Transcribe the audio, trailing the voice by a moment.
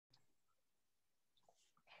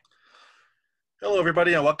Hello,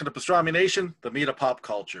 everybody, and welcome to Pastrami Nation, the meat of pop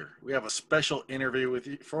culture. We have a special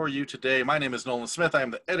interview for you today. My name is Nolan Smith. I am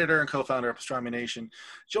the editor and co-founder of Pastrami Nation.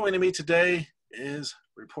 Joining me today is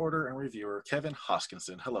reporter and reviewer Kevin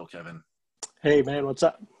Hoskinson. Hello, Kevin. Hey, man, what's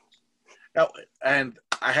up? Oh, and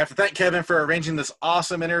I have to thank Kevin for arranging this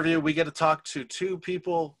awesome interview. We get to talk to two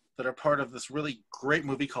people that are part of this really great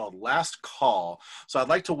movie called Last Call. So I'd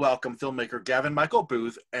like to welcome filmmaker Gavin Michael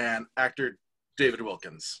Booth and actor Daved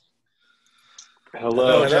Wilkins.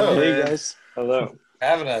 Hello. Hey, guys. Hello.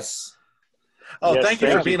 Having us. Oh, Yes, thank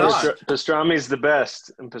you for being on. Pastrami's the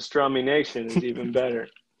best, and Pastrami Nation is even better.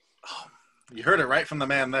 Oh, you heard it right from the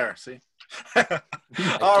man there, see?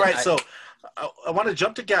 All right, so I want to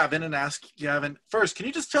jump to Gavin and ask Gavin, first, can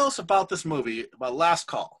you just tell us about this movie, about Last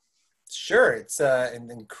Call? Sure. It's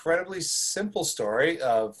an incredibly simple story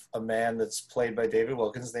of a man that's played by Daved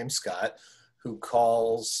Wilkins named Scott, who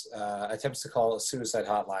attempts to call a suicide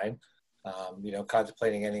hotline,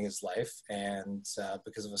 contemplating ending his life. And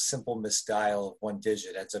because of a simple misdial of one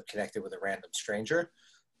digit, ends up connected with a random stranger.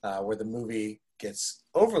 Where the movie gets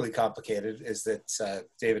overly complicated is that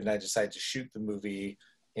David and I decided to shoot the movie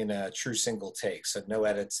in a true single take, so no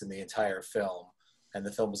edits in the entire film. And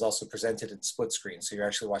the film was also presented in split screen, so you're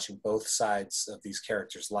actually watching both sides of these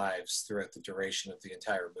characters' lives throughout the duration of the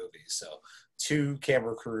entire movie. So two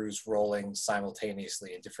camera crews rolling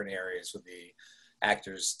simultaneously in different areas, with the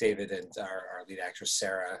actors, David and our lead actress,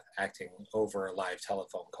 Sarah, acting over a live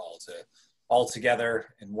telephone call all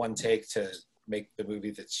together in one take to make the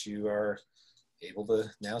movie that you are able to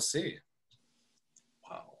now see.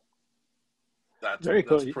 Wow. That's Very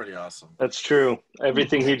cool. That's pretty awesome. That's true.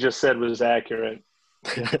 Everything he just said was accurate.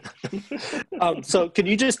 So can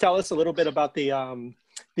you just tell us a little bit about the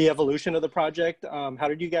evolution of the project? How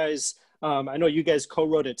did you guys, I know you guys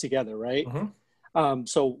co-wrote it together, right? Mm-hmm.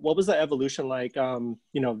 So what was the evolution like? Who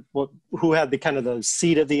had the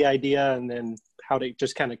seed of the idea, and then how did it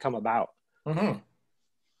just kind of come about? Mm-hmm.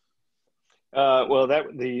 Well,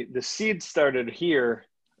 the seed started here,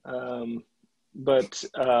 but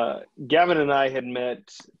Gavin and I had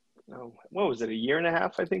met, what was it, a year and a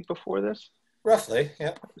half, I think, before this? Roughly,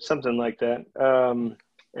 yeah. Something like that.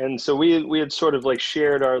 And so we had sort of like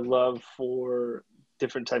shared our love for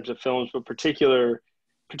different types of films, but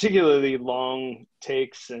particularly long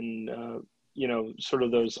takes and, sort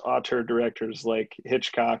of those auteur directors like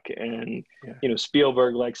Hitchcock and,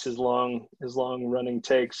 Spielberg likes his long running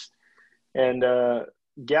takes. And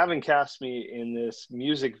Gavin cast me in this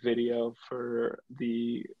music video for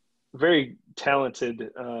the very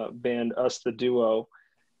talented band Us the Duo.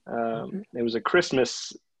 It was a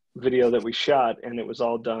Christmas video that we shot, and it was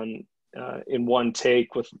all done in one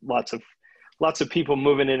take with lots of people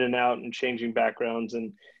moving in and out and changing backgrounds.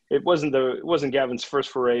 And it wasn't Gavin's first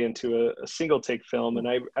foray into a single take film. And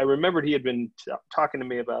I remembered he had been talking to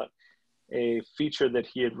me about a feature that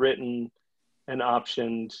he had written and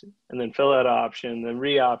optioned, and then fill out option, then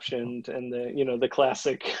re-optioned, and the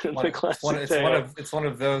classic. It's one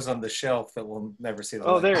of those on the shelf that we'll never see the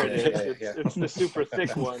light. Oh, there it is. Yeah. It's the super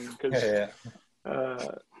thick one. Yeah.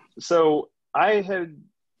 So I had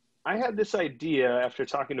this idea after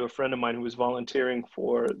talking to a friend of mine who was volunteering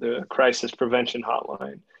for the crisis prevention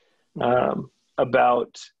hotline,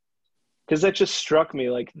 because that just struck me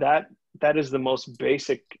like that is the most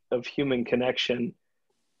basic of human connection.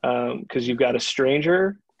 Because you've got a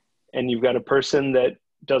stranger and you've got a person that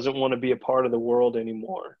doesn't want to be a part of the world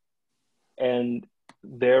anymore. And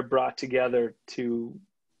they're brought together to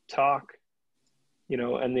talk,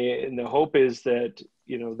 and the hope is that,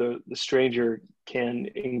 the stranger can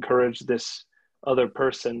encourage this other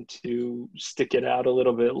person to stick it out a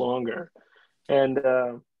little bit longer. And,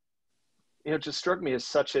 it just struck me as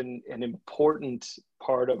such an important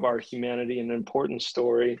part of our humanity, an important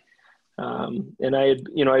story. And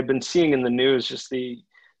I'd been seeing in the news just the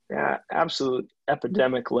absolute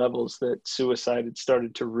epidemic levels that suicide had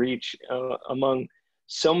started to reach among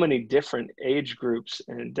so many different age groups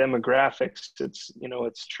and demographics. It's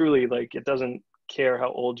truly like, it doesn't care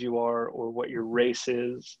how old you are or what your race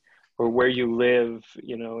is or where you live.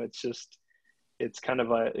 It's kind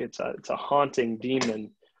of it's a haunting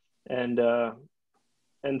demon. And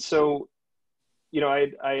so,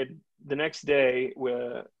 I had the next day,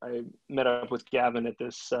 I met up with Gavin at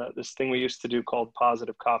this thing we used to do called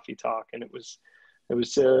Positive Coffee Talk, and it was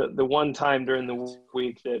the one time during the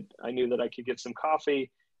week that I knew that I could get some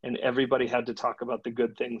coffee, and everybody had to talk about the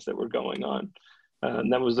good things that were going on.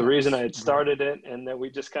 And that was the reason I had started it, and then we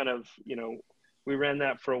just kind of, we ran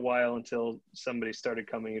that for a while until somebody started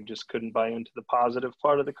coming and just couldn't buy into the positive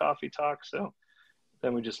part of the coffee talk. So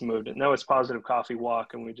then we just moved it. Now it's Positive Coffee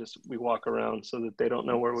Walk, and we walk around so that they don't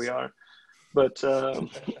know where we are. but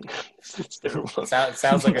it's terrible.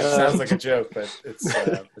 Sounds like a joke, but it's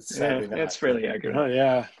sadly not. It's fairly accurate. Oh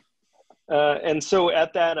yeah. And so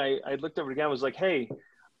at that, I looked over again. I was like, hey,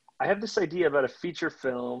 I have this idea about a feature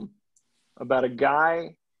film about a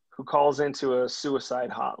guy who calls into a suicide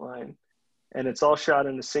hotline, and it's all shot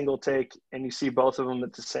in a single take, and you see both of them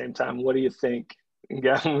at the same time. What do you think? And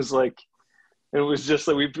Gavin was like, it was just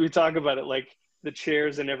like, we talk about it like the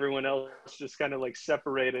chairs and everyone else just kind of like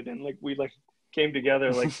separated, and like we like came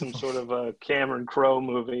together like some sort of a Cameron Crowe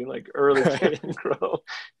movie, like early Cameron Crowe,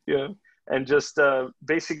 yeah. And just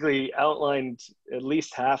basically outlined at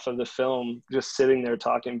least half of the film just sitting there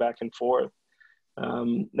talking back and forth.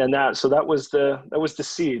 And that was the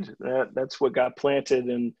seed. That's what got planted,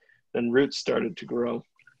 and then roots started to grow.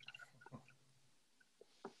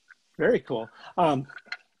 Very cool.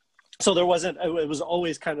 So it was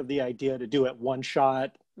always kind of the idea to do it one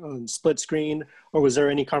shot, split screen, or was there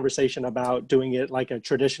any conversation about doing it like a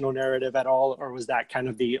traditional narrative at all, or was that kind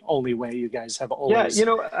of the only way you guys have always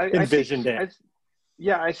envisioned it?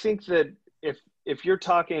 I think that if you're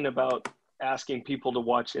talking about asking people to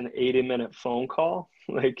watch an 80-minute phone call,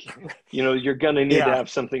 like, you're going to need to have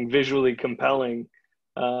something visually compelling.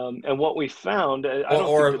 And what we found,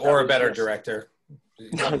 or a better director.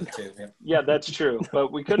 Yeah, that's true.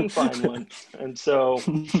 But we couldn't find one. And so,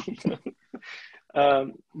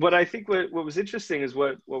 but I think what was interesting is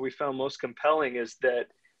what we found most compelling is that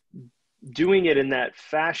doing it in that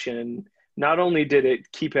fashion, not only did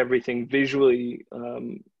it keep everything visually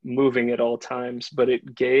moving at all times, but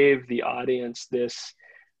it gave the audience this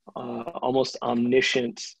almost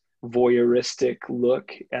omniscient, voyeuristic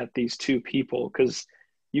look at these two people, because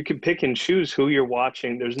you can pick and choose who you're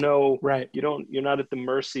watching. There's no right. You're not at the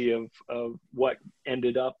mercy of what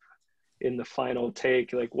ended up in the final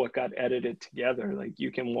take, like what got edited together. Like you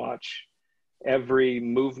can watch every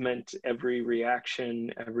movement, every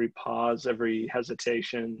reaction, every pause, every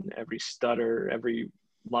hesitation, every stutter, every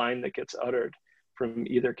line that gets uttered from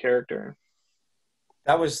either character.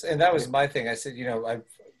 That was my thing. I said,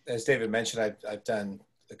 as David mentioned, I've done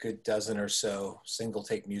a good dozen or so single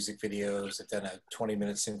take music videos. I've done a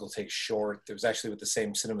 20-minute single take short. It was actually with the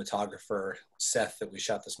same cinematographer, Seth, that we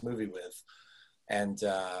shot this movie with. And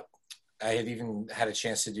I had even had a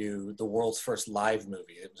chance to do the world's first live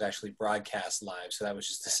movie. It was actually broadcast live. So that was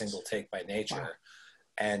just a single take by nature. Wow.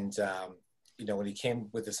 And, when he came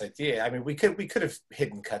with this idea, I mean, we could have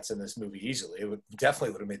hidden cuts in this movie easily. It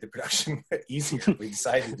definitely would have made the production easier if we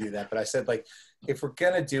decided to do that. But I said, like, if we're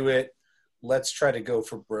going to do it, let's try to go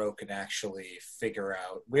for broke and actually figure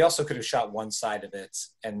out. We also could have shot one side of it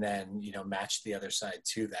and then, matched the other side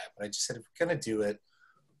to that. But I just said, if we're going to do it,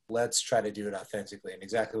 let's try to do it authentically. And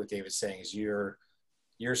exactly what David's saying is you're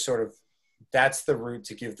sort of, that's the route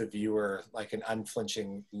to give the viewer like an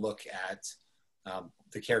unflinching look at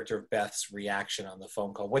the character of Beth's reaction on the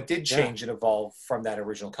phone call. What did change and evolve from that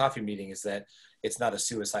original coffee meeting is that it's not a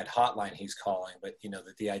suicide hotline he's calling, but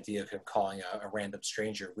that the idea of him calling a random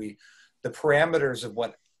stranger, the parameters of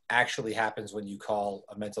what actually happens when you call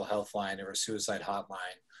a mental health line or a suicide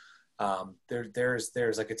hotline,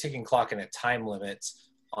 there's like a ticking clock and a time limit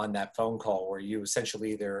on that phone call where you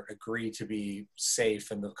essentially either agree to be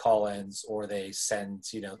safe and the call ends, or they send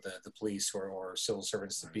the police or civil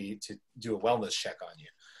servants to do a wellness check on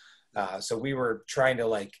you. So we were trying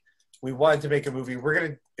to we wanted to make a movie.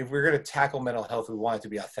 If we're gonna tackle mental health, we wanted to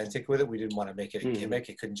be authentic with it. We didn't want to make it a gimmick.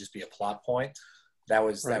 It couldn't just be a plot point. That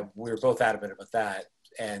was right. That we were both adamant about that,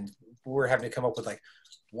 and we're having to come up with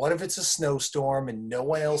what if it's a snowstorm and no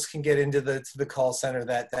one else can get into the call center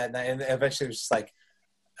that night, and eventually it was just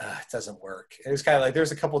it doesn't work. It was kind of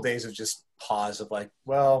there's a couple of days of just pause of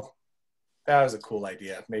well, that was a cool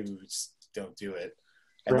idea. Maybe we just don't do it.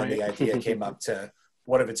 And right. Then the idea came up to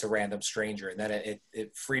what if it's a random stranger? And then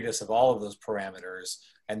it freed us of all of those parameters.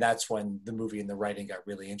 And that's when the movie and the writing got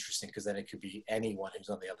really interesting, because then it could be anyone who's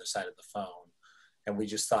on the other side of the phone. And we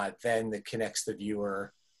just thought then it connects the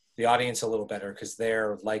viewer, the audience a little better, because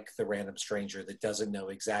they're like the random stranger that doesn't know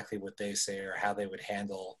exactly what they say or how they would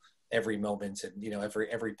handle every moment, and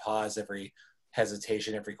every pause, every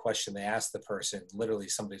hesitation, every question they ask the person. Literally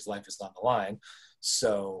somebody's life is on the line.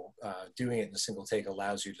 So doing it in a single take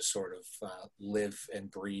allows you to sort of live and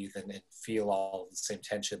breathe and feel all the same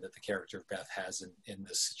tension that the character of Beth has in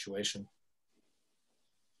this situation.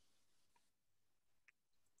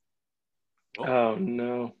 Oh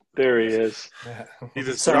no, there he is.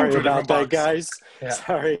 Yeah. Sorry about that, guys. Yeah.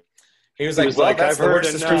 Sorry. He was like, that's the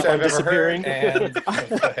worst description I've ever heard. And,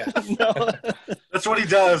 no. That's what he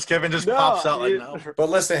does. Kevin just pops out no. But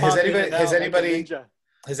listen, has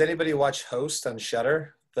anybody watched Host on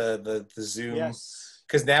Shudder? The Zoom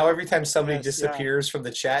Because now every time somebody Yes, disappears from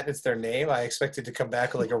the chat, it's their name. I expect it to come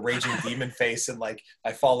back with like a raging demon face, and like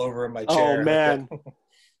I fall over in my chair. Oh man.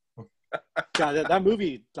 God, that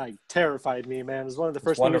movie like terrified me, man. It was one of the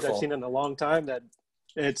first movies I've seen in a long time. That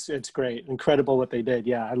it's great, incredible what they did.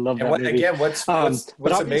 Yeah, I love that movie. Again, what's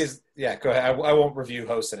amazing? Yeah, go ahead. I won't review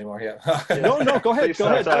Host anymore. Yeah. No, go ahead. Go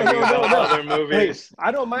ahead. No. Other movies. Hey,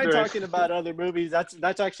 I don't mind talking about other movies.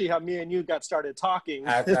 That's actually how me and you got started talking.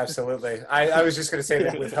 Absolutely. I was just going to say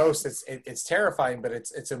that with Host, it's terrifying, but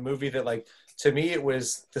it's a movie that, like, to me, it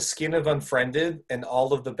was the skin of Unfriended and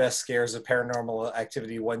all of the best scares of Paranormal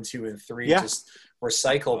Activity 1, 2, and 3 just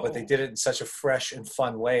recycled, but they did it in such a fresh and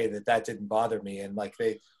fun way that didn't bother me. And like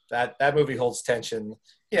that movie holds tension.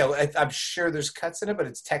 You know, I'm sure there's cuts in it, but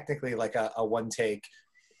it's technically like a one take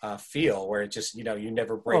feel where it just, you know, you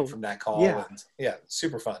never break from that call. Yeah. And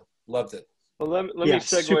super fun. Loved it. Well, let me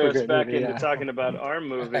segue us back into talking about our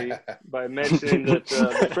movie by mentioning that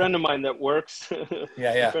a friend of mine that works,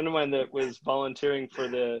 a friend of mine that was volunteering for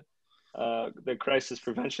the crisis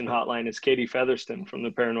prevention hotline is Katie Featherston from the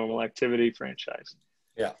Paranormal Activity franchise.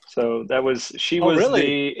 Yeah. So she was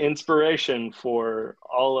the inspiration for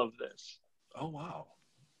all of this. Oh, wow.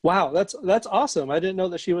 Wow, that's awesome. I didn't know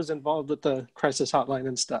that she was involved with the crisis hotline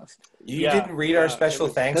and stuff. You didn't read our special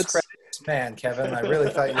thanks credits? Man, Kevin, I really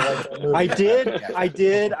thought you liked the movie. I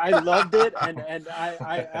did. I loved it, and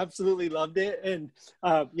I absolutely loved it. And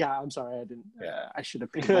I'm sorry, I didn't. I should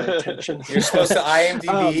have paid more attention. You're supposed to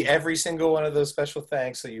IMDb every single one of those special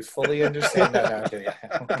thanks so you fully understand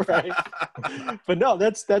that. Right. But no,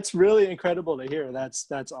 that's really incredible to hear.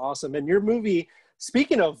 That's awesome. And your movie,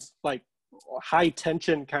 speaking of like high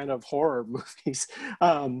tension kind of horror movies,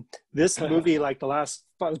 this movie, like the last,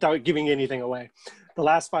 without giving anything away, the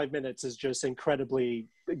last 5 minutes is just incredibly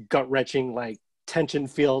gut-wrenching, like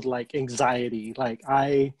tension-filled, like anxiety. Like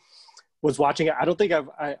I was watching it. I don't think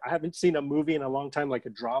I haven't seen a movie in a long time, like a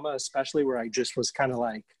drama, especially, where I just was kind of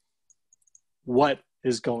like, what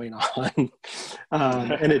is going on?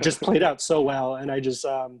 And it just played out so well. And I just,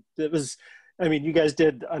 you guys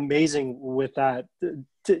did amazing with that.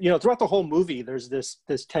 You know, throughout the whole movie, there's this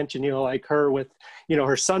tension, you know, like her with, you know,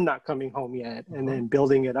 her son not coming home yet, and then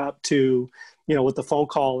building it up to, you know, with the phone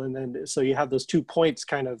call. And then, so you have those 2 points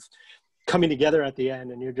kind of coming together at the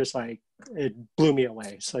end, and you're just like, it blew me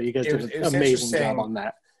away. So you guys did an amazing job on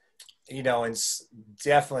that. You know, and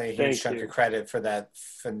definitely a huge chunk of credit for that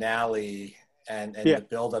finale and the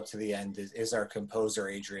build up to the end is our composer,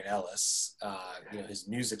 Adrian Ellis. You know, his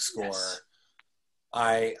music score. Yes.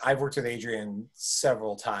 I've worked with Adrian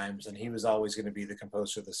several times, and he was always going to be the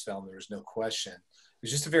composer of this film. There was no question. It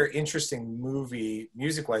was just a very interesting movie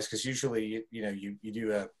music-wise, because usually, you know,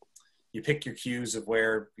 you pick your cues of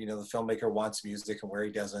where, you know, the filmmaker wants music and where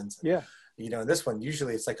he doesn't. Yeah. You know, in this one,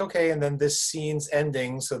 usually it's like, okay, and then this scene's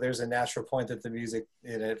ending, so there's a natural point that the music,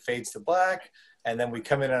 you know, it fades to black, and then we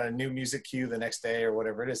come in on a new music cue the next day or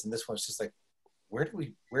whatever it is, and this one's just like, where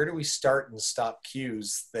do we start and stop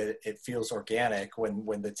cues that it feels organic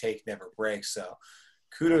when the take never breaks? So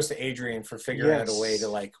kudos to Adrian for figuring out a way to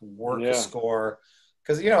like work a score.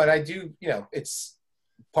 Because, you know, and I do, you know, it's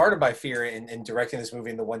part of my fear in directing this movie,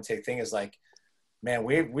 and the one take thing is like, man,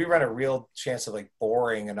 we run a real chance of like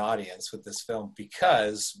boring an audience with this film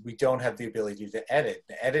because we don't have the ability to edit.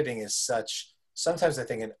 Editing is sometimes I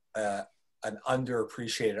think an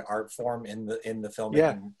underappreciated art form in the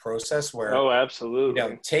filmmaking process, where absolutely, you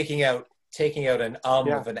know, taking out an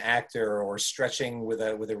of an actor, or stretching with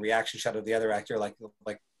a reaction shot of the other actor, like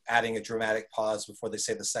adding a dramatic pause before they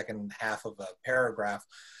say the second half of a paragraph.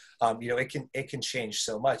 You know, it can change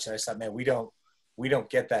so much. And I thought, man, we don't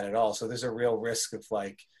get that at all. So there's a real risk of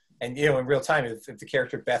like, and, you know, in real time, if the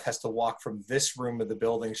character Beth has to walk from this room of the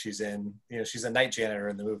building she's in, you know, she's a night janitor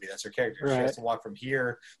in the movie. That's her character. Right. She has to walk from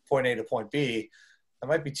here, point A to point B. That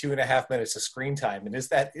might be 2.5 minutes of screen time. And is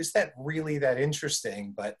that really that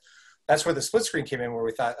interesting? But that's where the split screen came in, where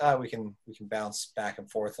we thought, we can bounce back and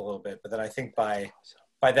forth a little bit. But then I think by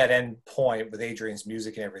that end point, with Adrian's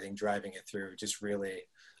music and everything driving it through, just really,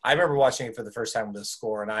 I remember watching it for the first time with the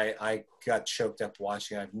score, and I got choked up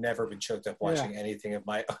watching. I've never been choked up watching anything of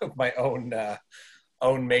my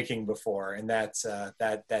own making before, and that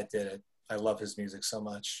did it. I love his music so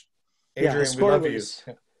much. Adrian, we love you.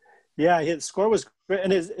 Yeah, his score was great,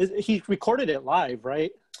 and he recorded it live,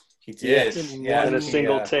 right? He did. In a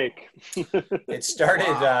single take. It started.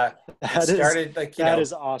 Wow. That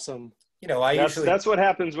is awesome. You know, that's what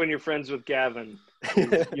happens when you're friends with Gavin.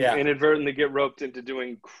 You inadvertently get roped into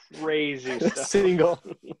doing crazy stuff. Single.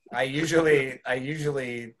 I usually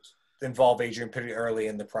involve Adrian pretty early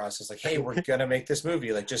in the process. Like, hey, we're going to make this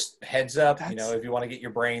movie. Like, just heads up, you know, if you want to get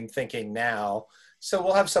your brain thinking now. So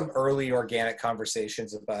we'll have some early organic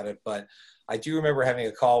conversations about it. But I do remember having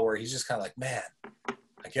a call where he's just kind of like, man,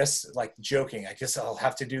 I guess, like joking, I guess I'll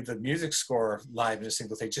have to do the music score live in a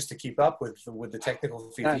single take just to keep up with the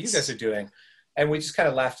technical feat that you guys are doing. And we just kind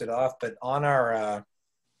of laughed it off. But on our,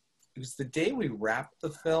 it was the day we wrapped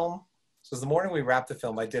the film. So it was the morning we wrapped the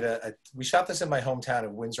film. I did we shot this in my hometown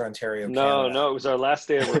of Windsor, Ontario, Canada. No, it was our last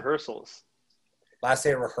day of rehearsals. Last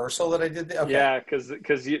day of rehearsal that I did? Okay. Yeah,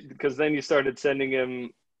 because then you started sending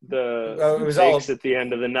him the it was takes all at the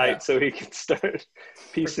end of the night so he could start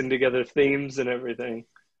piecing together themes and everything.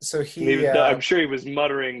 So he, I'm sure he was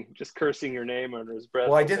muttering, just cursing your name under his breath.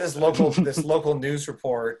 Well, I did this local news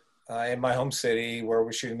report in my home city where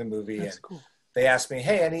we're shooting the movie. That's and cool. They asked me,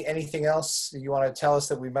 hey, anything else you want to tell us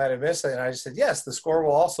that we might have missed? And I just said, yes, the score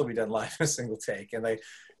will also be done live in a single take. And they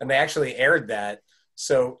actually aired that.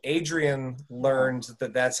 So Adrian learned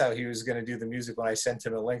that that's how he was going to do the music when I sent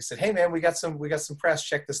him a link. Said, hey man, we got some press.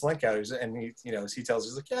 Check this link out. And he, you know, as he tells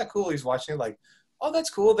us, he's like, yeah, cool. He's watching it like, oh, that's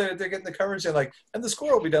cool. They're getting the coverage and like, and the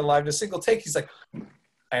score will be done live in a single take. He's like,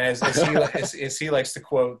 and as he likes to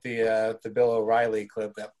quote the Bill O'Reilly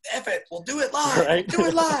clip, that F it, we'll do it live, right? Do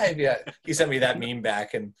it live. Yeah, he sent me that meme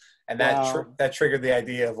back, and that that triggered the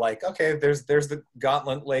idea of like, okay, there's the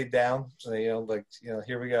gauntlet laid down. So,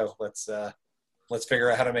 here we go. Let's figure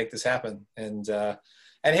out how to make this happen. And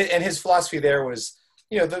his philosophy there was,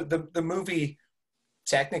 the movie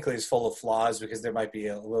technically is full of flaws because there might be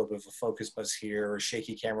a little bit of a focus buzz here or a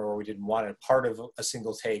shaky camera where we didn't want it. Part of a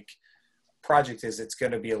single take project is it's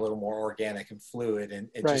going to be a little more organic and fluid, and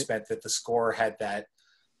it just meant that the score had that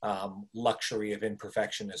luxury of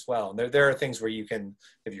imperfection as well. And there are things where you can,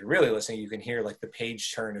 if you're really listening, you can hear like the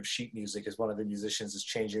page turn of sheet music as one of the musicians is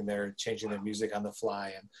changing their music on the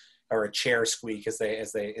fly, or a chair squeak as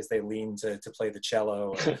they lean to play the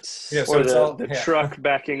cello, or the truck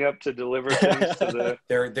backing up to deliver things to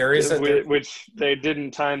the which they didn't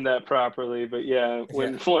time that properly, but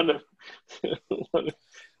when one of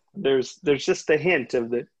there's just a hint of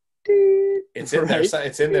the it's in there.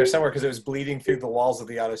 It's in there somewhere because it was bleeding through the walls of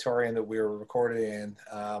the auditorium that we were recording in.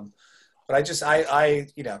 But I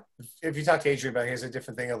if you talk to Adrian about it, here's a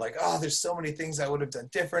different thing of like, oh, there's so many things I would have done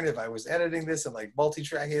different if I was editing this and like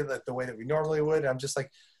multi-tracking it like the way that we normally would. And I'm just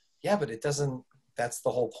like, yeah, but it doesn't. That's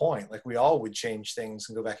the whole point. Like we all would change things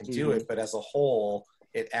and go back and do it, but as a whole,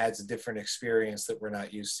 it adds a different experience that we're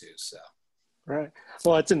not used to. So. Right.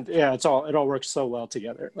 Well, it all works so well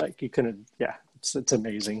together. Like you couldn't, it's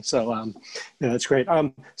amazing. So, that's great.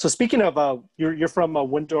 So speaking of, you're from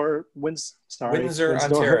Windsor,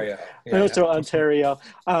 Ontario. Windsor, Ontario.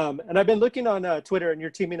 And I've been looking on Twitter, and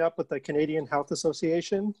you're teaming up with the Canadian Health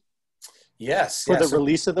Association. Yes. For the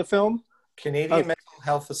release of the film. Canadian Mental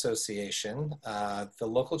Health Association, the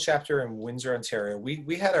local chapter in Windsor, Ontario.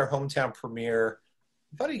 We had our hometown premiere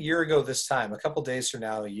about a year ago this time, a couple days from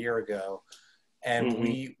now, a year ago. And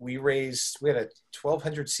we had a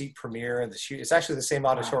 1,200 seat premiere, and it's actually the same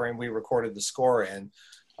auditorium we recorded the score in.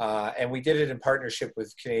 And we did it in partnership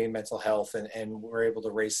with Canadian Mental Health, and we're able to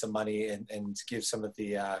raise some money and give some of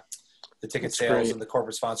the ticket sales and the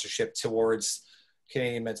corporate sponsorship towards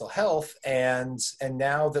Canadian Mental Health. And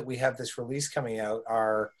now that we have this release coming out,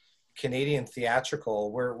 our Canadian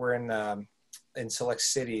theatrical, we're in select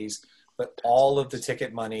cities, but all of the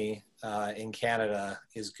ticket money in Canada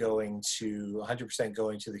is 100%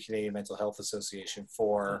 going to the Canadian Mental Health Association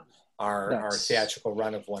for our theatrical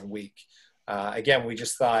run of 1 week. Again, we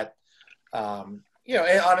just thought, and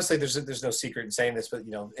honestly, there's no secret in saying this, but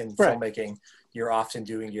in filmmaking, you're often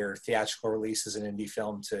doing your theatrical release as an indie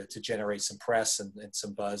film to generate some press and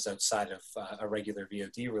some buzz outside of a regular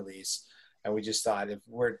VOD release. And we just thought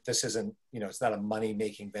this isn't, it's not a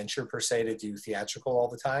money-making venture per se to do theatrical all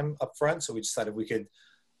the time up front. So we just thought if we could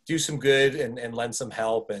do some good and lend some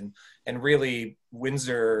help and really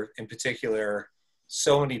Windsor in particular,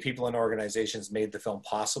 so many people and organizations made the film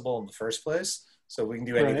possible in the first place. So we can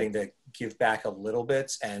do anything to give back a little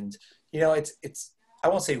bit. And, it's I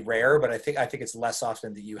won't say rare, but I think it's less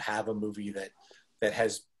often that you have a movie that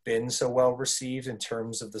has been so well received in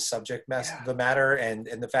terms of the subject matter and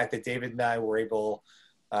the fact that David and I were able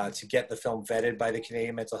to get the film vetted by the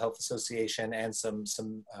Canadian Mental Health Association and some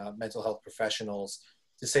mental health professionals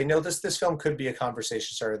to say, no, this film could be a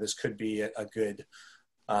conversation starter. This could be a good,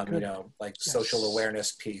 social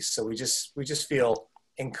awareness piece. So we just feel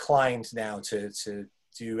inclined now to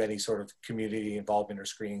do any sort of community involvement or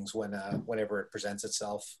screenings whenever it presents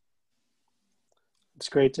itself. It's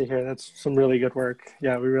great to hear. That's some really good work.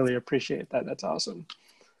 Yeah, we really appreciate that. That's awesome.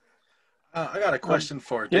 I got a question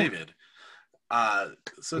for Yeah. David.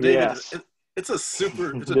 So David, Yes. it's a This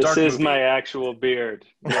dark is movie. my actual beard.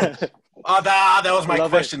 Yes. Oh, that was my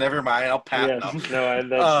Love it. question. Never mind. I'll pat. Yes. No.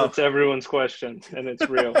 No, that's everyone's question, and it's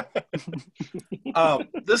real.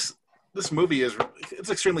 This movie it's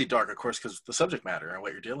extremely dark, of course, because the subject matter and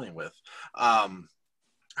what you're dealing with.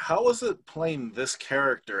 How was it playing this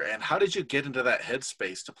character, and how did you get into that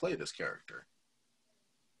headspace to play this character?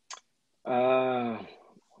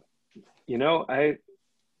 You know, it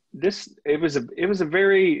was a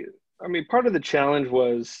very, I mean, part of the challenge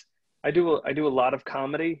was I do a lot of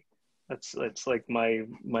comedy. That's like my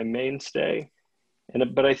mainstay.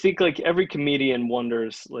 But I think like every comedian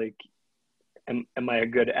wonders, like, am I a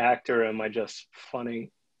good actor? Am I just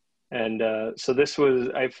funny? And so this was,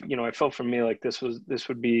 I felt for me like this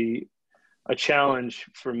would be a challenge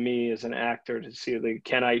for me as an actor to see, like,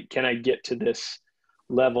 can I get to this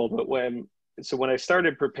level? But when I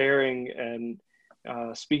started preparing and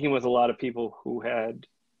speaking with a lot of people who had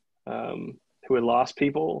lost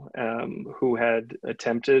people, who had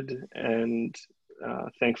attempted and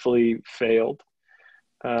thankfully failed.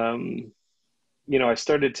 I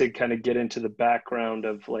started to kind of get into the background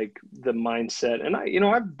of like the mindset, and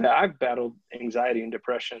I've battled anxiety and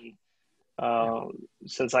depression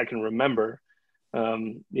since I can remember.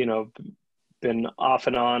 Been off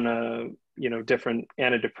and on, different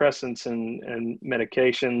antidepressants and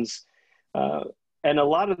medications, and a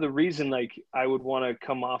lot of the reason like I would want to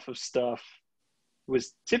come off of stuff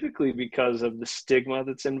was typically because of the stigma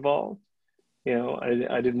that's involved.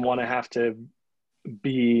 I didn't want to have to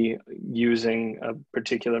be using a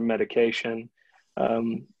particular medication.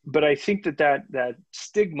 But I think that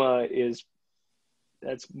stigma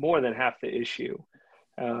that's more than half the issue.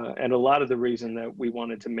 And a lot of the reason that we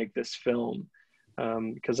wanted to make this film,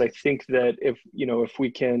 because I think that if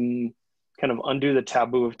we can kind of undo the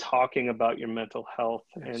taboo of talking about your mental health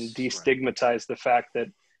and destigmatize the fact that,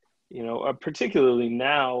 particularly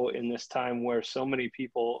now in this time where so many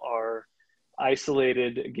people are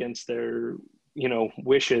isolated against their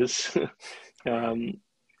wishes. I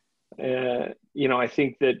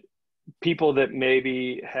think that people that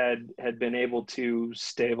maybe had been able to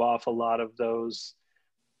stave off a lot of those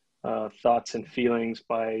thoughts and feelings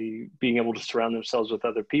by being able to surround themselves with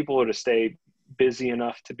other people or to stay busy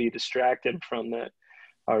enough to be distracted from that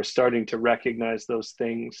are starting to recognize those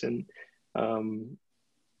things.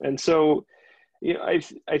 And so, I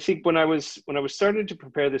think when I was starting to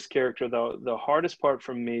prepare this character, though, the hardest part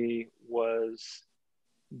for me was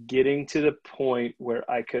getting to the point where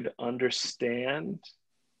I could understand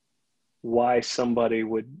why somebody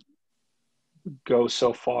would go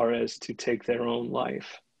so far as to take their own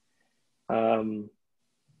life.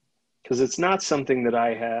 Because it's not something that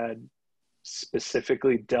I had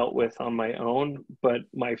specifically dealt with on my own, but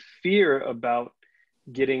my fear about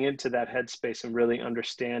getting into that headspace and really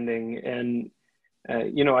understanding and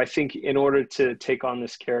I think in order to take on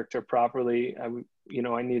this character properly, I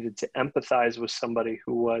needed to empathize with somebody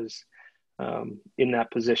who was in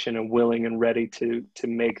that position and willing and ready to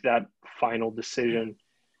make that final decision.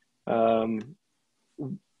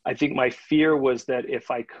 I think my fear was that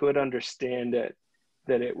if I could understand it,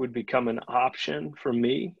 that it would become an option for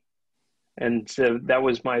me. And so that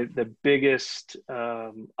was the biggest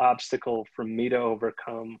obstacle for me to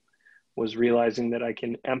overcome, was realizing that I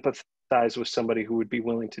can empathize with somebody who would be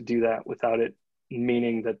willing to do that without it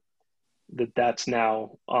meaning that's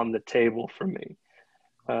now on the table for me.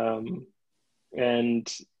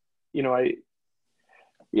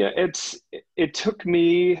 It took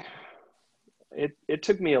me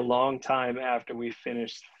a long time after we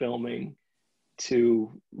finished filming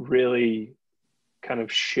to really kind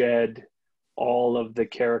of shed all of the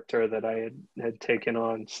character that I had taken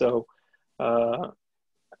on. So, I'm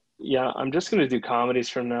just going to do comedies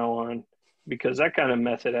from now on, because that kind of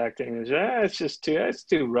method acting is, it's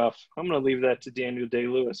too rough. I'm going to leave that to Daniel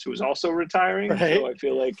Day-Lewis, who is also retiring. Right. So I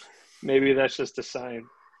feel like maybe that's just a sign.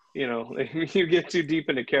 If you get too deep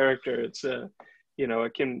into character, it's it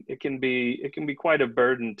can be quite a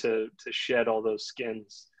burden to shed all those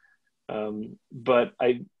skins. But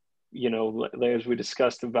as we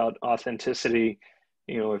discussed about authenticity,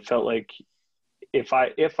 it felt like if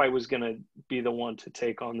I was going to be the one to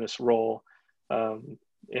take on this role, and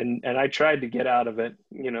I tried to get out of it,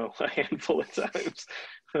 a handful of times.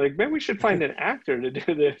 Like, maybe we should find an actor to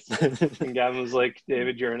do this. And Gavin was like,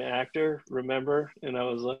 "David, you're an actor, remember?" And I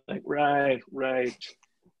was like, right.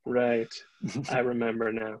 I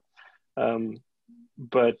remember now.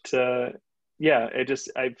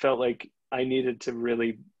 I felt like I needed to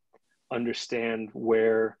really understand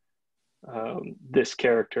where this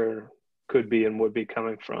character could be and would be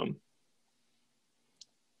coming from.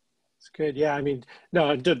 It's good. Yeah, I mean,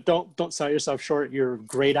 no, don't sell yourself short. You're a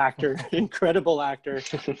great actor, incredible actor.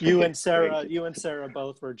 You and Sarah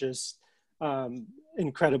both were just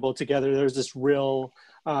incredible together. There's this real.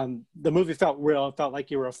 The movie felt real. It felt like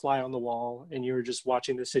you were a fly on the wall, and you were just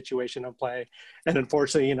watching the situation unplay. And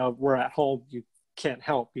unfortunately, you know, we're at home. You can't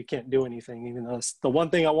help. You can't do anything, even though it's the one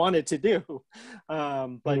thing I wanted to do.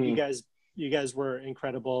 But you guys were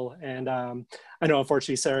incredible, and I know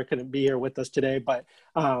unfortunately Sarah couldn't be here with us today, but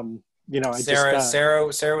you know, Sarah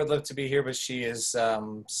would love to be here, but she is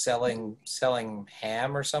selling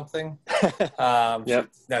ham or something. Yep.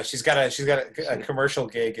 She's got a commercial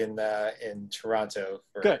gig in Toronto.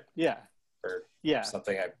 Good, yeah. For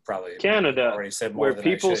something I probably Canada, already said more where than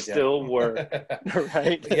people I should, still work.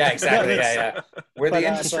 Right. Yeah, exactly. Yeah. Where the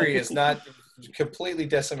industry is not completely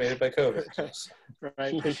decimated by COVID.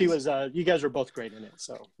 Right. And she was you guys were both great in it.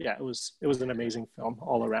 So yeah, it was an amazing film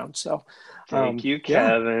all around. So thank you,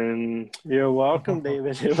 Kevin. Yeah. You're welcome,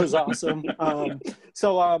 David. It was awesome.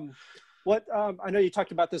 What I know you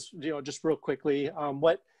talked about this, you know, just real quickly.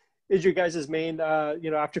 What is your guys' main you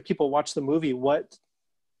know, after people watch the movie, what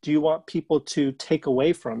do you want people to take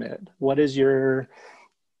away from it? What is your,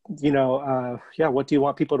 you know, what do you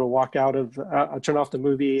want people to walk out of, turn off the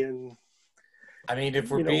movie? And I mean, if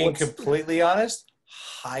we're being completely honest,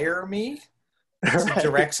 hire me to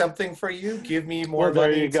direct something for you. Give me more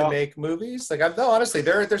money to make movies. Like, honestly,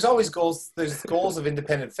 there's always goals. There's goals of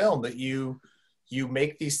independent film that you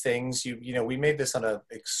make these things. You know, we made this on a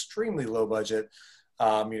extremely low budget.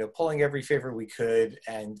 You know, pulling every favor we could,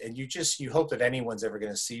 and you hope that anyone's ever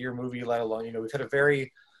going to see your movie, let alone, you know, we've had a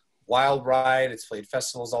very wild ride. It's played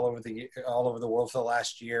festivals all over the world for the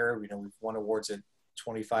last year. You know, we've won awards at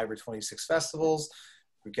 25 or 26 festivals.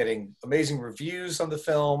 We're getting amazing reviews on the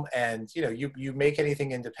film, and you know, you make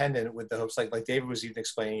anything independent with the hopes, like David was even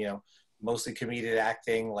explaining, you know, mostly comedic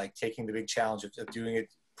acting, like taking the big challenge of doing it,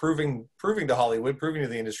 proving to Hollywood, proving to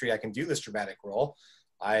the industry I can do this dramatic role.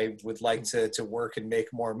 I would like to work and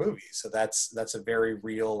make more movies. So that's a very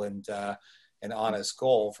real and honest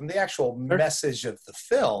goal. From the actual message of the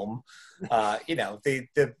film, you know, the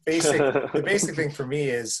basic thing for me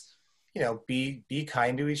is, you know, be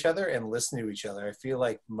kind to each other and listen to each other. I feel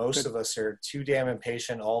like most of us are too damn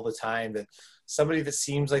impatient all the time, that somebody that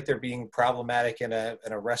seems like they're being problematic in a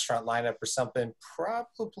restaurant lineup or something,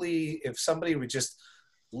 probably if somebody would just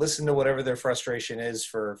listen to whatever their frustration is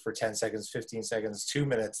for 10 seconds, 15 seconds, 2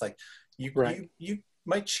 minutes, like you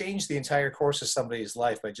might change the entire course of somebody's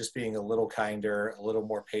life by just being a little kinder, a little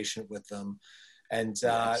more patient with them. And,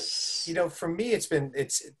 you know, for me,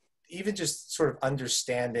 it's even just sort of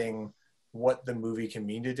understanding what the movie can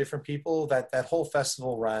mean to different people, that whole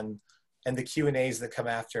festival run and the Q&As that come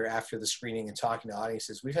after the screening and talking to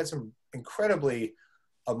audiences. We've had some incredibly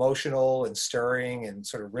emotional and stirring and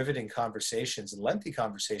sort of riveting conversations and lengthy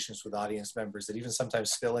conversations with audience members that even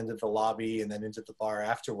sometimes spill into the lobby and then into the bar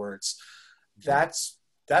afterwards. That's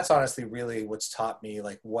honestly really what's taught me,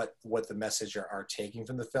 like what the message are taking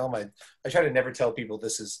from the film. I try to never tell people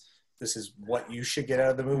this is what you should get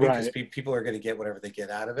out of the movie, because people are going to get whatever they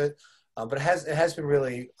get out of it. But it has been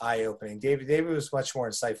really eye-opening. David was much more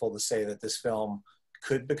insightful to say that this film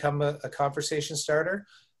could become a conversation starter.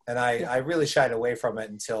 And I really shied away from it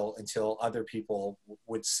until other people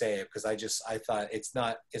would say it, because I thought it's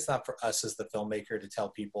not for us as the filmmaker to tell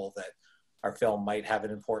people that our film might have an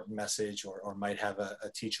important message or might have a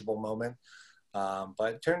teachable moment.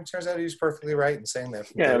 But it turns out he was perfectly right in saying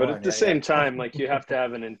that. Yeah, but at the same time, like, you have to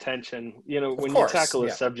have an intention, you know, when you tackle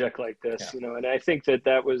a subject like this, you know, and I think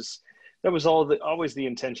that was always the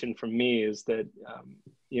intention from me, is that,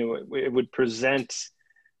 you know, it would present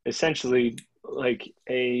essentially like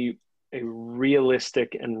a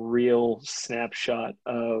realistic and real snapshot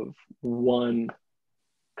of one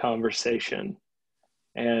conversation,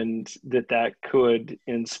 and that could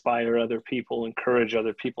inspire other people, encourage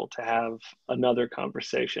other people to have another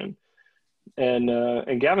conversation.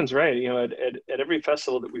 And Gavin's right. You know, at every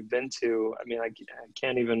festival that we've been to, I mean, I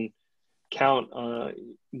can't even count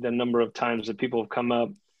the number of times that people have come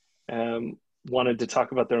up, wanted to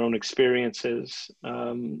talk about their own experiences,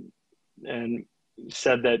 and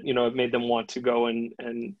said that, you know, it made them want to go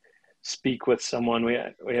and speak with someone. We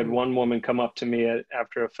had one woman come up to me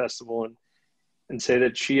after a festival and say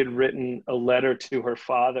that she had written a letter to her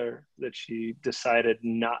father that she decided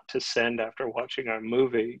not to send after watching our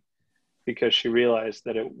movie, because she realized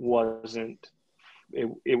that it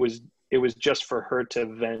was just for her to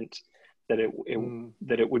vent, that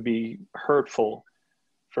it would be hurtful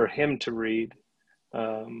for him to read.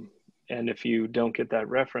 And if you don't get that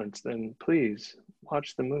reference, then please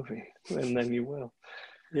watch the movie, and then you will.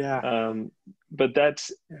 Yeah. But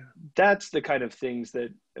that's the kind of things that,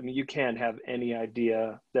 I mean, you can't have any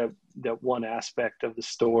idea that one aspect of the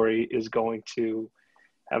story is going to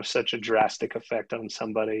have such a drastic effect on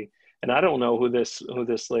somebody. And I don't know who this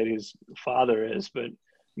lady's father is, but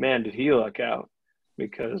man, did he luck out,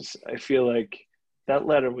 because I feel like that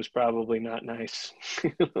letter was probably not nice.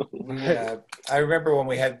 Yeah, I remember when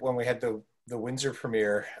we had the Windsor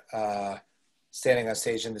premiere, standing on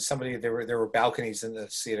stage, and there were balconies in the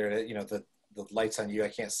theater that, you know, the lights on you I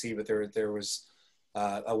can't see, but there was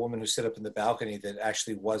a woman who stood up in the balcony that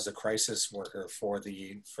actually was a crisis worker for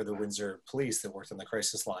the Windsor police that worked on the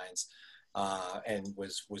crisis lines, and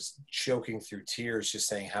was choking through tears, just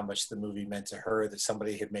saying how much the movie meant to her, that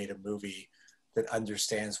somebody had made a movie that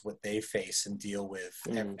understands what they face and deal with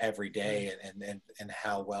every day, and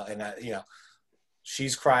how well, and you know,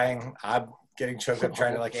 she's crying, I'm getting choked up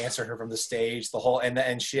trying to like answer her from the stage, the whole,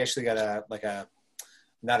 and she actually got a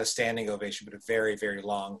not a standing ovation, but a very, very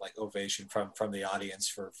long like ovation from the audience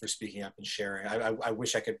for speaking up and sharing. I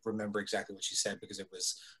wish I could remember exactly what she said, because it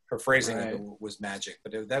was, her phrasing of it was magic.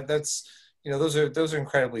 But that's, you know, those are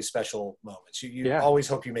incredibly special moments. You always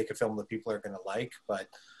hope you make a film that people are going to like, but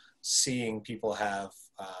seeing people have,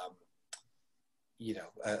 you know,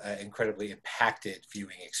 an incredibly impacted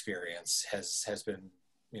viewing experience has been,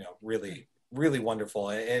 you know, really, really wonderful.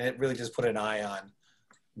 And it really does put an eye on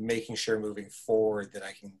making sure moving forward that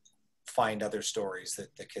I can find other stories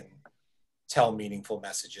that can tell meaningful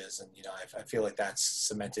messages. And, you know, I feel like that's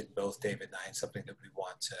cemented both David and I in something that we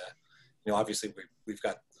want to, you know, obviously we've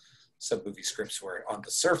got some movie scripts where on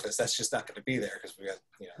the surface, that's just not going to be there, because we got,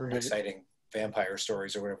 you know, exciting vampire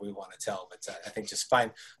stories or whatever we want to tell. But I think just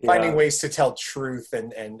finding ways to tell truth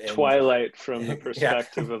and Twilight from the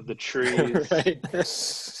perspective of the trees.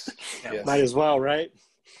 Yes. Might as well, right?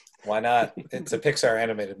 Why not? It's a Pixar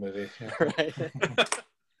animated movie. Right.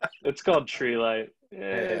 It's called Tree Light.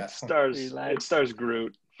 It stars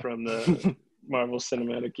Groot from the Marvel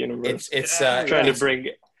Cinematic Universe. It's trying to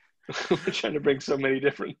bring so many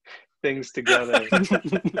different things together.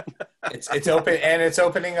 It's open, and it's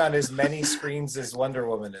opening on as many screens as Wonder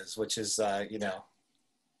Woman is, which is you know,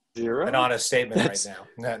 0? an honest statement right now.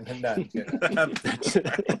 None. You know.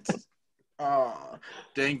 Oh,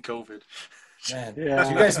 dang COVID. Man, do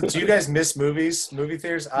you guys miss movie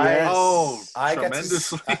theaters? I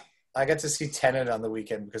got to see Tenet on the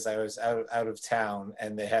weekend because I was out of town,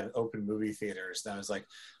 and they had open movie theaters. And I was like,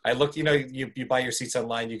 I looked, you know, you buy your seats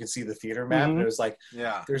online, you can see the theater map. And it was like,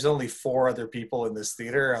 there's only 4 other people in this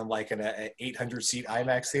theater. I'm like in an 800 seat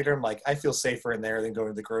IMAX theater. I'm like, I feel safer in there than going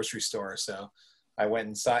to the grocery store. So I went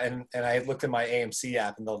and saw, and I looked at my AMC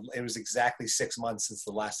app, and it was exactly 6 months since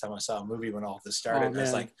the last time I saw a movie when all of this started. And I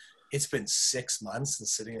was like, it's been 6 months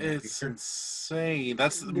since sitting in the theater. It's insane.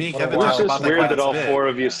 That's me, Kevin. It's just weird that all 4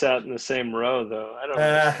 of you sat in the same row, though. I don't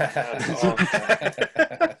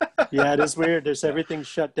know. Yeah, it is weird. There's everything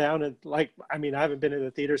shut down, and like, I mean, I haven't been in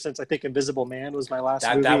the theater since I think Invisible Man was my last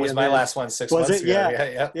movie. That was my last one 6 months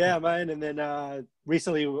ago. Yeah, mine. And then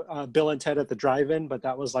recently, Bill and Ted at the Drive-In, but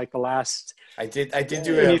that was like the last. I did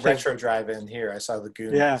do a retro drive-in here. I saw the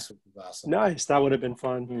Goonies. Yeah, was awesome. Nice. That would have been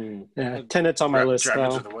fun. Yeah, Tenet's on my list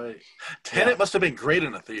though. Tenet must have been great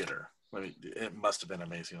in a theater. I mean, it must have been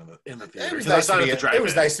amazing in the theater. It was nice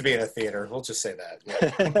to be in a theater. We'll just say that. Yeah.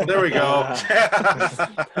 There we go.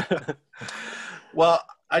 Well,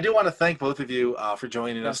 I do want to thank both of you for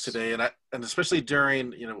joining us today, and especially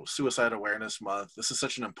during, you know, Suicide Awareness Month. This is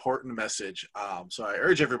such an important message. So I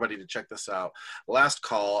urge everybody to check this out. Last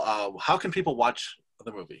Call. How can people watch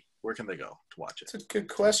the movie? Where can they go to watch it? It's a good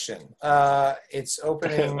question. It's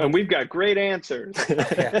opening, and we've got great answers.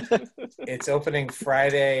 It's opening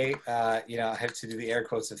Friday. You know, I have to do the air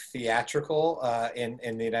quotes of theatrical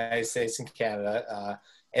in the United States and Canada.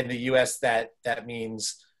 In the U.S., that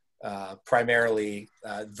means primarily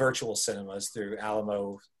virtual cinemas through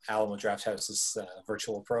Alamo Drafthouse's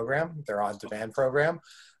virtual program, their on-demand program,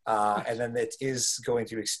 and then it is going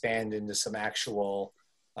to expand into some actual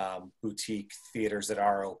boutique theaters that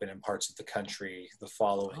are open in parts of the country the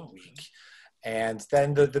following week. And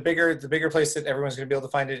then the bigger place that everyone's going to be able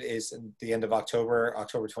to find it is in the end of October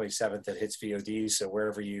 27th. It hits VOD. So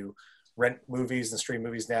wherever you rent movies and stream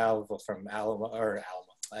movies now, from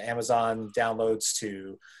Amazon downloads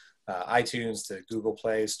to iTunes to Google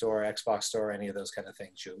Play Store, Xbox Store, any of those kind of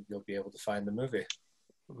things, you'll be able to find the movie.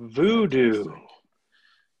 Voodoo,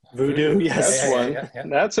 yes, one.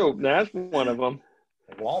 That's one of them.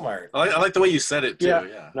 Walmart. I like the way you said it too.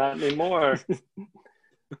 Yeah. Not anymore.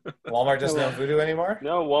 Walmart doesn't have Voodoo anymore?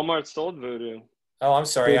 No, Walmart sold Voodoo. Oh, I'm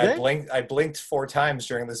sorry. Did I they? blinked 4 times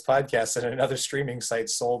during this podcast, and another streaming site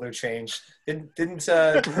sold or changed. Didn't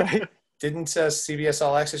Right. didn't CBS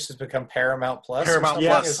All Access just become Paramount Plus? Paramount or something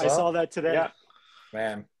Plus. as I well? saw that today. Yeah.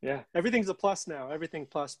 Man, Yeah. Everything's a plus now. Everything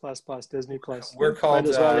plus, Disney Plus. we're called.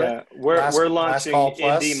 Might as well, right? Yeah. We're Last launching Call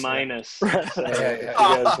Plus. Indie Minus. So Yeah, if you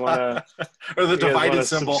guys want to Or the divided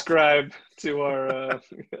symbol. subscribe to our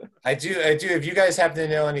I do. If you guys happen to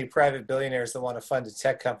know any private billionaires that want to fund a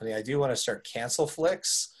tech company, I do want to start Cancel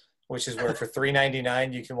Flix, which is where for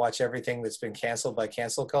 $3.99 you can watch everything that's been canceled by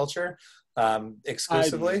cancel culture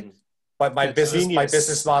exclusively. But my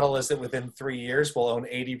business model is that within 3 years we'll own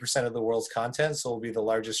 80% of the world's content, so we'll be the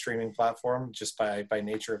largest streaming platform just by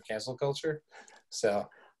nature of cancel culture. So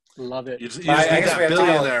love it. You just I need guess that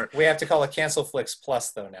billionaire. we have to call it Cancel Flix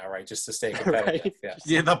Plus though now, right? Just to stay competitive. Right. Yeah.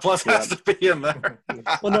 Yeah, the plus has to be in there.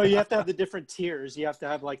 Well, no, you have to have the different tiers. You have to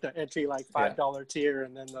have like the entry, like $5 tier,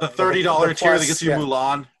 and then The $30 the tier that plus, gets you yeah.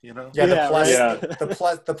 Mulan, you know? Yeah, Yeah,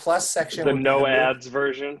 the plus section. the would be no the movie- ads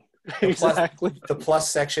version. Exactly. The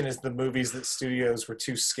plus section is the movies that studios were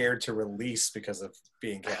too scared to release because of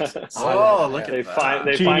being canceled. Oh, look They at that.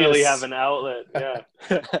 they Genius. finally have an outlet. Yeah.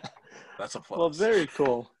 That's a plus. Well, very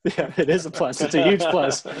cool. Yeah, it is a plus. It's a huge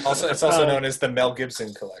plus. Also, it's also known as the Mel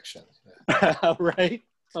Gibson collection. Right?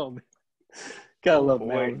 Oh, man. Gotta love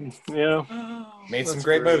boy. Mel. You know, Oh, Made some that's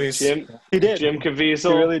great movies. Jim he did. Jim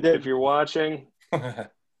Caviezel, He really did. if you're watching,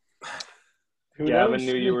 Who Gavin knows?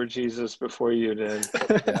 knew you were Jesus before you did.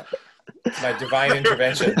 My divine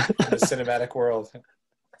intervention in the cinematic world.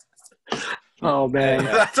 Oh man.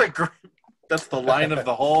 That's the line of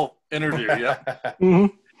the whole interview. Yeah,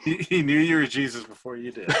 Mhm. he knew you were Jesus before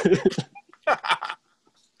you did.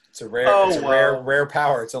 It's a rare, wow. rare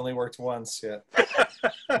power. It's only worked once. Yeah.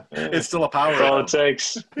 It's still a power. That's all though. it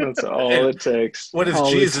takes. That's all it takes. What is All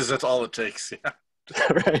it- Jesus? That's all it takes. Yeah.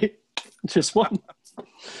 Right? Just one.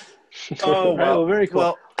 Oh, Right, well, very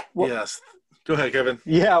cool. Well, yes. Go ahead, Kevin.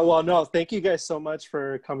 Yeah, well, no, thank you guys so much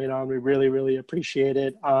for coming on. We really, really appreciate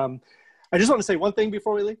it. I just want to say one thing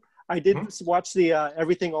before we leave. I did watch the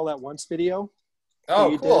Everything All at Once video. Oh,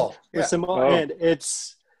 you cool. did with Simone, and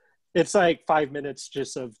it's like 5 minutes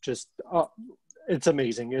it's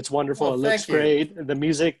amazing. It's wonderful. Well, it looks thank you. great. The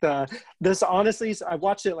music, this honestly, I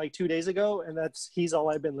watched it like 2 days ago, and he's all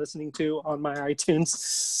I've been listening to on my iTunes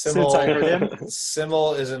since I heard him.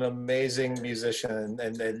 Simmel is an amazing musician,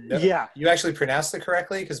 and Yeah. you actually pronounced it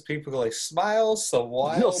correctly because people go like Smile, so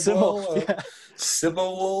wild, No, Simmel. Yeah.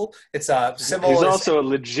 Simmel. It's Simmel. He's is also a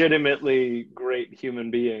legitimately great human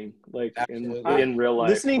being, like in real life.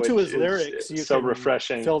 Listening to which his is lyrics, you so can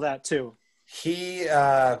refreshing. feel that too. he.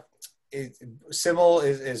 Simmel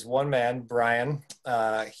is one man, Brian.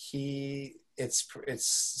 It's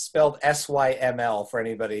spelled SYML for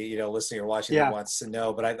anybody listening or watching that wants to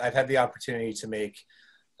know. But I've had the opportunity to make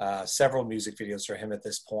several music videos for him at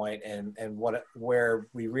this point, and where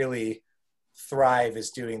we really thrive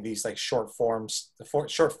is doing these like short film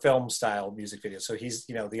style music videos. So he's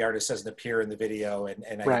the artist doesn't appear in the video, and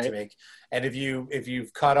I get to make. And if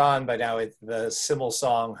you've caught on by now, the Simmel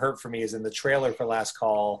song "Hurt for Me" is in the trailer for Last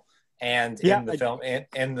Call. And in the film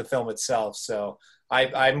and the film itself. So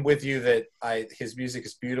I'm with you that his music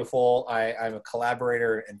is beautiful. I'm a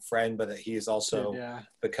collaborator and friend, but he has also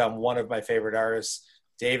become one of my favorite artists.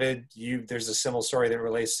 David, there's a similar story that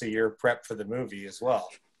relates to your prep for the movie as well.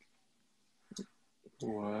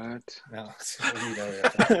 What? No,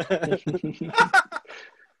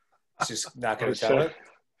 just not going to tell it.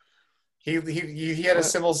 He had a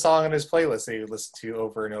Simmel song on his playlist that he would listen to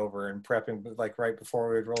over and over and prepping like right before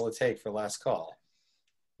we would roll a take for Last Call.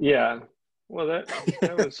 Yeah, well that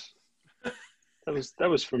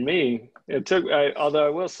was for me. It took. Although I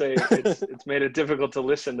will say it's made it difficult to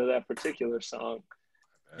listen to that particular song.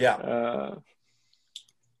 Yeah,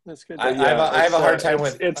 that's good. I have a hard time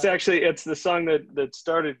with. It's the song that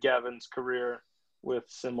started Gavin's career with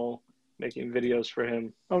Simmel, making videos for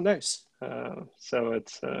him. Oh, nice. So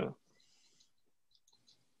it's.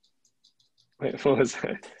 Wait, what was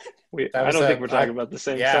that? I don't think we're talking about the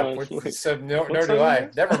same song. So nor do I.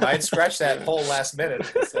 Never mind. Scratch that whole last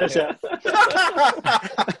minute.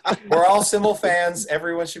 We're all Simmel fans.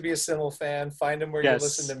 Everyone should be a Simmel fan. Find him where you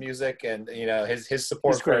listen to music, and his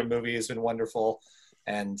support for our movie has been wonderful.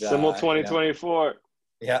 And Simmel 2024.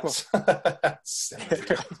 Yes.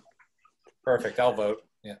 Perfect. I'll vote.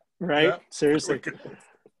 Yeah. Right. Yeah. Seriously.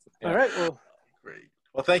 All right. Well. Great.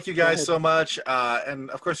 Well, thank you guys so much. And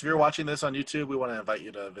of course, if you're watching this on YouTube, we want to invite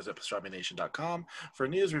you to visit pastramination.com for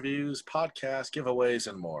news, reviews, podcasts, giveaways,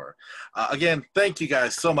 and more. Again, thank you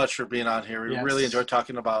guys so much for being on here. We really enjoyed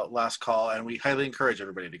talking about Last Call, and we highly encourage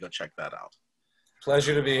everybody to go check that out.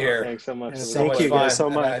 Pleasure to be here. Thanks so much. Yeah, So thank much you fun. guys so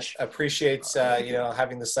And much. I appreciate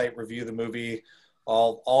having the site review the movie.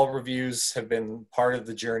 All reviews have been part of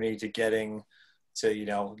the journey to getting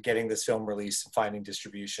this film released and finding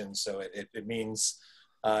distribution. So it means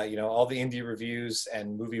all the indie reviews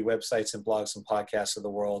and movie websites and blogs and podcasts of the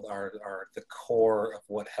world are the core of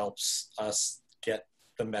what helps us get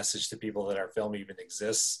the message to people that our film even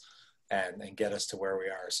exists and get us to where we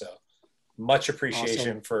are. So much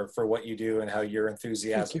appreciation for what you do and how your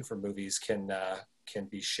enthusiasm for movies can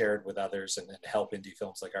be shared with others and help indie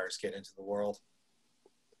films like ours get into the world.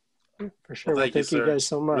 For sure. Well, Thank you sir. guys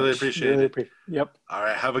so much. Really appreciate it. Yep. All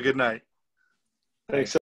right. Have a good night. Thanks.